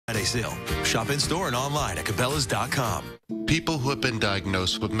seal. Shop in-store and online at Cabela's.com. People who have been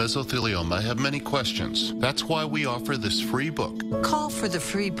diagnosed with mesothelioma have many questions. That's why we offer this free book. Call for the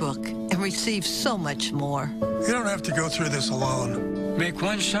free book and receive so much more. You don't have to go through this alone. Make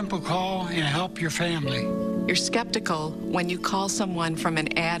one simple call and help your family. You're skeptical when you call someone from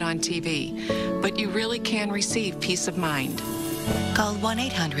an ad on TV, but you really can receive peace of mind. Call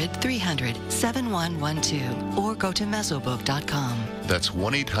 1-800-300-7112 or go to mesobook.com. That's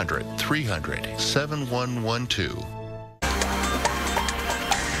 1-800-300-7112.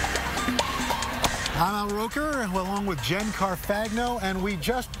 I'm Al Roker, along with Jen Carfagno, and we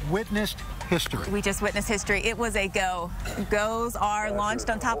just witnessed history. We just witnessed history. It was a go. GOES are launched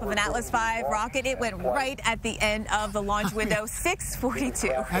on top of an Atlas V rocket. It went right at the end of the launch window,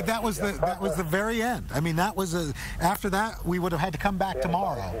 6:42. And that was the very end. I mean, that was after that we would have had to come back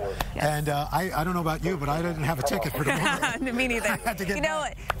tomorrow. Yes. And I don't know about you, but I didn't have a ticket for tomorrow. Me neither. I had to get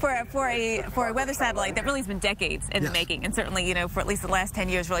back. For a weather satellite that really has been decades in the making, and certainly for at least the last 10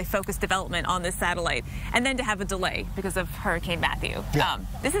 years, really focused development on this satellite, and then to have a delay because of Hurricane Matthew. Yeah.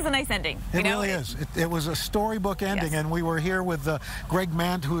 This is a nice ending. It really is. It was a storybook ending, and we were here with Greg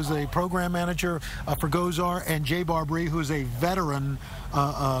Mant, who is a program manager for GOES, and Jay Barbary, who is a veteran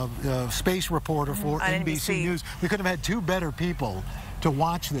space reporter for NBC News. We could have had two better people to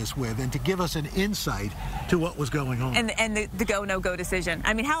watch this with and to give us an insight to what was going on. And the go, no-go decision.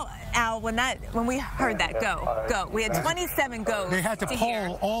 I mean, Al, when we heard that go, we had 27 goes. They had to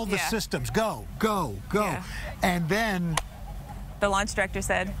poll all the systems. Go. Yeah. And then the launch director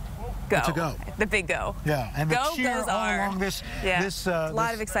said, go. It's a go. The big go. Yeah, and the cheer all along this, a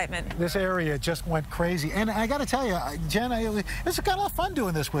lot of excitement. This area just went crazy, and I got to tell you, Jen, it's got a lot of fun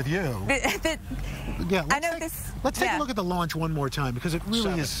doing this with you. Let's take a look at the launch one more time because it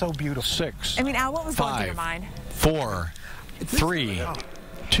really is so beautiful. 6. I mean, Al, what was going through your mind? 4, 3,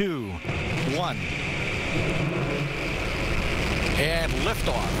 2, 1, and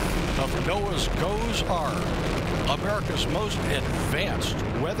liftoff of NOAA's GOES-R. America's most advanced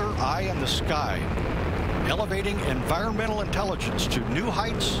weather eye in the sky, elevating environmental intelligence to new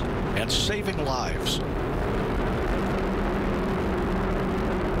heights and saving lives.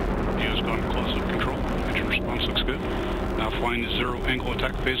 Has gone to close-up control. Engine response looks good. Now flying the zero-angle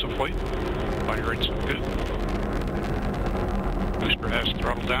attack phase of flight. Body rates look good. Booster has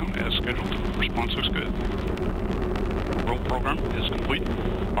throttled down as scheduled. Response looks good. Roll program is complete.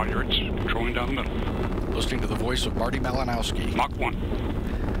 Body rates controlling down the middle. Listening to the voice of Marty Malinowski. Mach 1.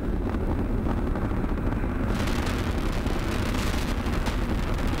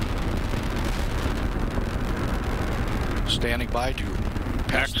 Standing by to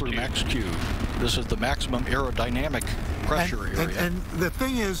pass through max Q. This is the maximum aerodynamic pressure area. And the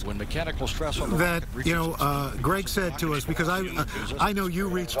thing is, when mechanical stress on the that Greg said to us, because I know you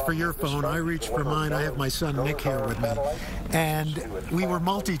reached for your phone, I reached for mine. I have my son Nick here with me, and we were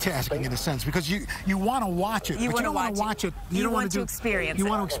multitasking in a sense because you want to watch it, but you don't want to watch it. You don't want to experience. You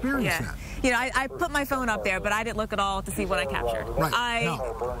want to experience that. You know, I put my phone up there, but I didn't look at all to see what I captured. Right.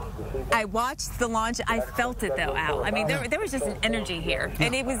 I watched the launch. I felt it though, Al. I mean, there was just an energy here,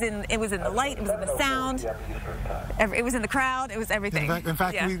 and it was in the light, it was in the sound, it was in the crowd, it was everything. In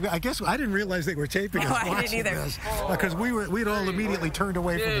fact, I guess I didn't realize they were taping us watching this because we'd all immediately turned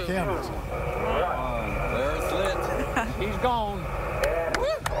away from the cameras. There's lit. He's gone.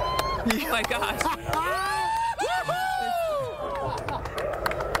 Oh my gosh.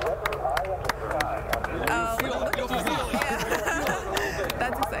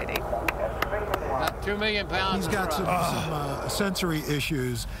 That's exciting. 2 million pounds. He's got some sensory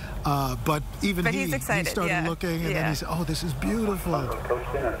issues, but even he's excited. He started looking, and then he said, "Oh, this is beautiful."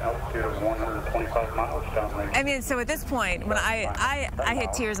 I mean, so at this point, when I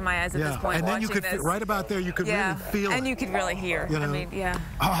had tears in my eyes at this point, and then you could this. Right about there, you could really feel it, and you could really hear. You know? I mean,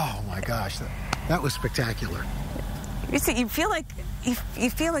 Oh my gosh, that was spectacular. You see, you feel like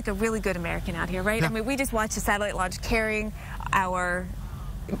a really good American out here, right? Yeah. I mean, we just watched a satellite launch carrying our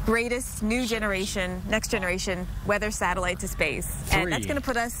greatest next generation weather satellite to space, and that's going to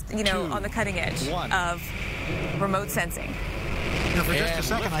put us, on the cutting edge of remote sensing. For just a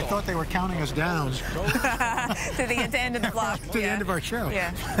second, I thought they were counting us down to the end of the block, to the end of our show.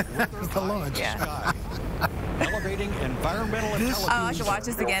 Yeah, the launch. Yeah. Elevating environmental intelligence. Oh, I should watch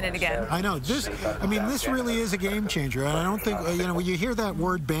this again and again. I know this really is a game changer, and I don't think when you hear that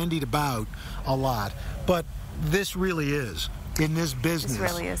word bandied about a lot, but this really is. In this business,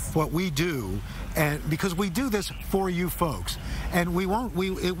 really is what we do, and because we do this for you folks, and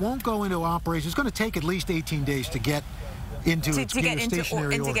it won't go into operation. It's going to take at least 18 days to get into its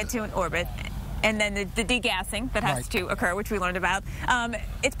geostationary orbit. To get to an orbit. and then the degassing that has to occur, which we learned about.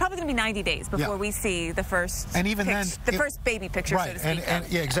 It's probably going to be 90 days before we see the first and even first baby picture, so to speak. And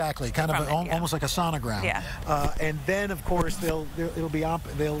yeah, exactly, kind of almost like a sonogram. Yeah. And then, of course, they'll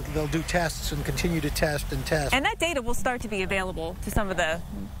do tests and continue to test and test. And that data will start to be available to some of the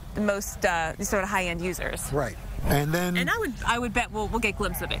most sort of high-end users. Right. And then, I would bet we'll get a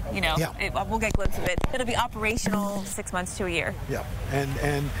glimpse of it. You know, we'll get a glimpse of it. It'll be operational 6 months to a year. Yeah,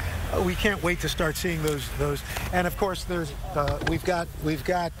 and we can't wait to start seeing those. And of course, there's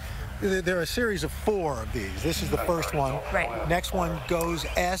there are a series of 4 of these. This is the first one. Right. Next one goes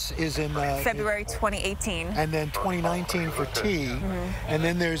S is in February 2018. And then 2019 for T. And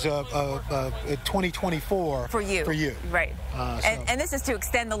then there's a 2024 for you. Right. And this is to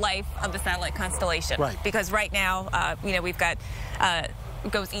extend the life of the satellite constellation. Right. Because right now, we've got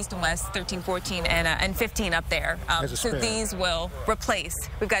goes east and west, 13, 14, and 15 up there. So these will replace.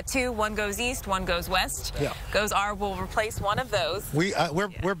 We've got 2. One goes east, one goes west. Yeah. Goes R will replace one of those.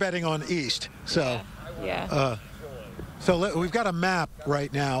 We're betting on east. So. Yeah. So we've got a map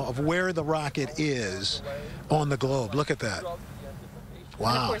right now of where the rocket is on the globe. Look at that. Wow.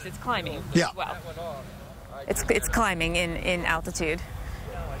 And of course, it's climbing. Yeah. As well. It's climbing in altitude.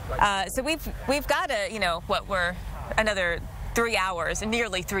 So we've got we're another 3 hours,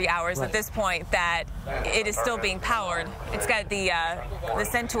 nearly 3 hours at this point, that it is still being powered. It's got the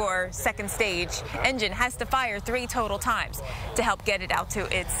Centaur second stage engine has to fire 3 total times to help get it out to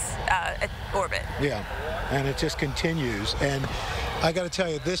its orbit. Yeah, and it just continues. And I got to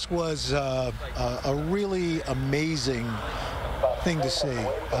tell you, this was a really amazing thing to see.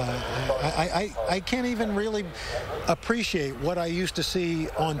 I can't even really appreciate what I used to see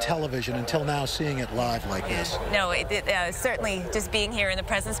on television until now, seeing it live like this. No, certainly just being here in the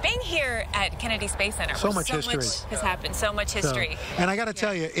presence, being here at Kennedy Space Center. So much history has happened, so much history. And I got to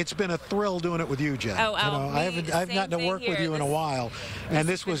tell you, it's been a thrill doing it with you, Jen. I've gotten to work with you in a while, and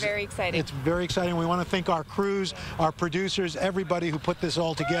this was very exciting. It's very exciting. We want to thank our crews, our producers, everybody who put this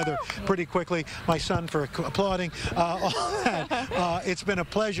all together pretty quickly. My son for applauding all that. It's been a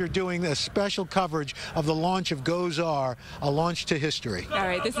pleasure doing this special coverage of the launch of GOES-R, a launch to history. All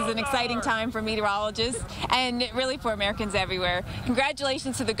right, this is an exciting time for meteorologists and really for Americans everywhere.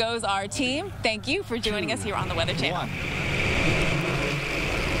 Congratulations to the GOES-R team. Thank you for joining us here on the Weather Channel.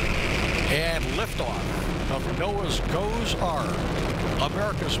 And liftoff of NOAA's GOES-R,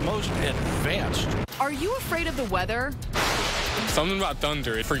 America's most advanced. Are you afraid of the weather? Something about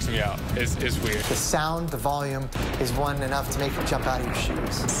thunder, it freaks me out. It's weird. The sound, the volume is one enough to make you jump out of your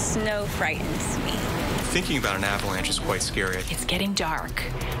shoes. Snow frightens me. Thinking about an avalanche is quite scary. It's getting dark.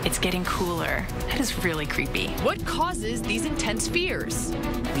 It's getting cooler. That is really creepy. What causes these intense fears?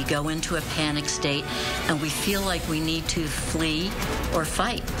 We go into a panic state and we feel like we need to flee or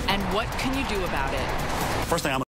fight. And what can you do about it? First thing I'm